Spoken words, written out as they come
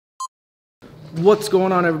What's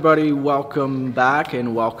going on, everybody? Welcome back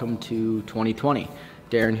and welcome to 2020.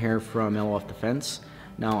 Darren here from LOF Defense.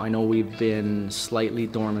 Now, I know we've been slightly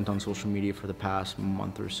dormant on social media for the past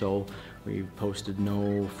month or so. We've posted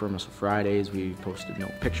no For Missile Fridays, we've posted no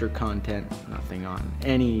picture content, nothing on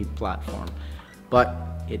any platform.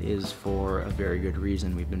 But it is for a very good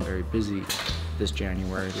reason. We've been very busy this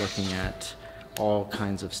January looking at all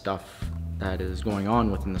kinds of stuff that is going on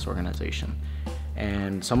within this organization.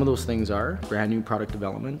 And some of those things are brand new product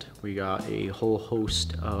development. We got a whole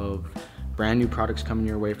host of brand new products coming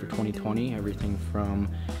your way for 2020. Everything from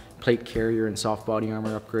plate carrier and soft body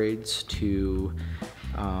armor upgrades to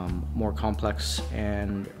more complex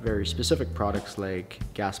and very specific products like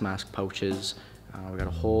gas mask pouches. We got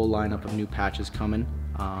a whole lineup of new patches coming,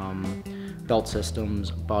 belt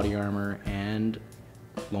systems, body armor, and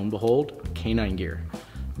lo and behold, canine gear.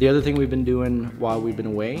 The other thing we've been doing while we've been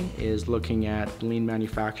away is looking at lean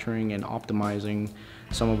manufacturing and optimizing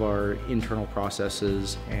some of our internal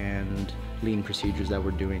processes and lean procedures that we're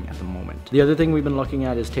doing at the moment. The other thing we've been looking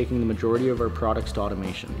at is taking the majority of our products to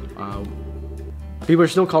automation. People are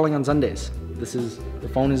still calling on Sundays. The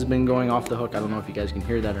phone has been going off the hook. I don't know if you guys can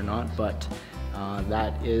hear that or not, but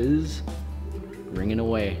that is ringing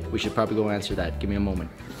away. We should probably go answer that. Give me a moment.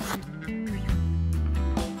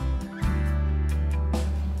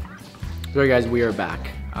 So guys, we are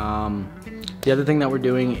back. The other thing that we're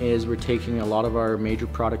doing is we're taking a lot of our major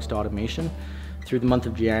products to automation. Through the month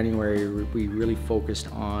of January, we really focused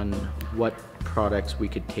on what products we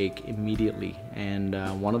could take immediately.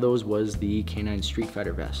 And one of those was the K9 Street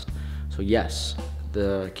Fighter vest. So yes,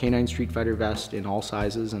 the K9 Street Fighter vest in all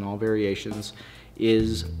sizes and all variations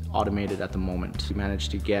is automated at the moment. We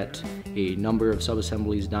managed to get a number of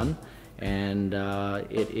sub-assemblies done, and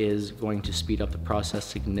it is going to speed up the process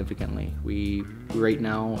significantly. We, right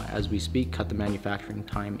now, as we speak, cut the manufacturing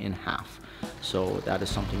time in half. So that is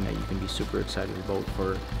something that you can be super excited about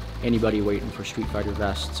for anybody waiting for Street Fighter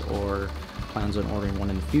vests or plans on ordering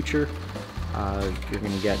one in the future. You're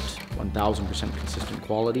gonna get 1000% consistent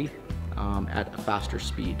quality at a faster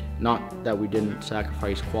speed. Not that we didn't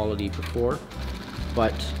sacrifice quality before,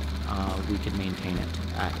 but we can maintain it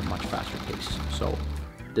at a much faster pace. So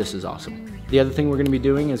this is awesome. The other thing we're going to be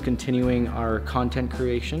doing is continuing our content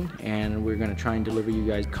creation, and we're going to try and deliver you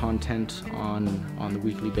guys content on the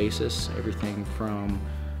weekly basis, everything from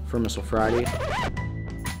For Missile Friday.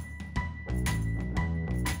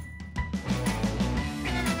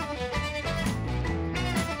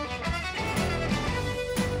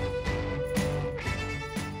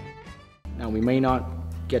 Now, we may not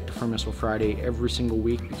get to For Missile Friday every single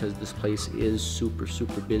week because this place is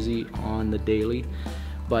super busy on the daily,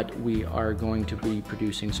 but we are going to be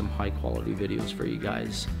producing some high quality videos for you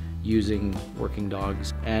guys using working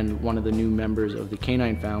dogs and one of the new members of the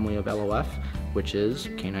canine family of LOF, which is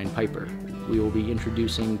Canine Piper. We will be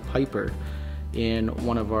introducing Piper in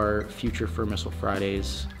one of our future For Missile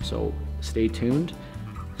Fridays, so stay tuned.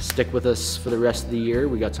 Stick with us for the rest of the year.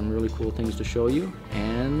 We got some really cool things to show you,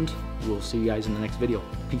 and we'll see you guys in the next video.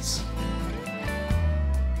 Peace.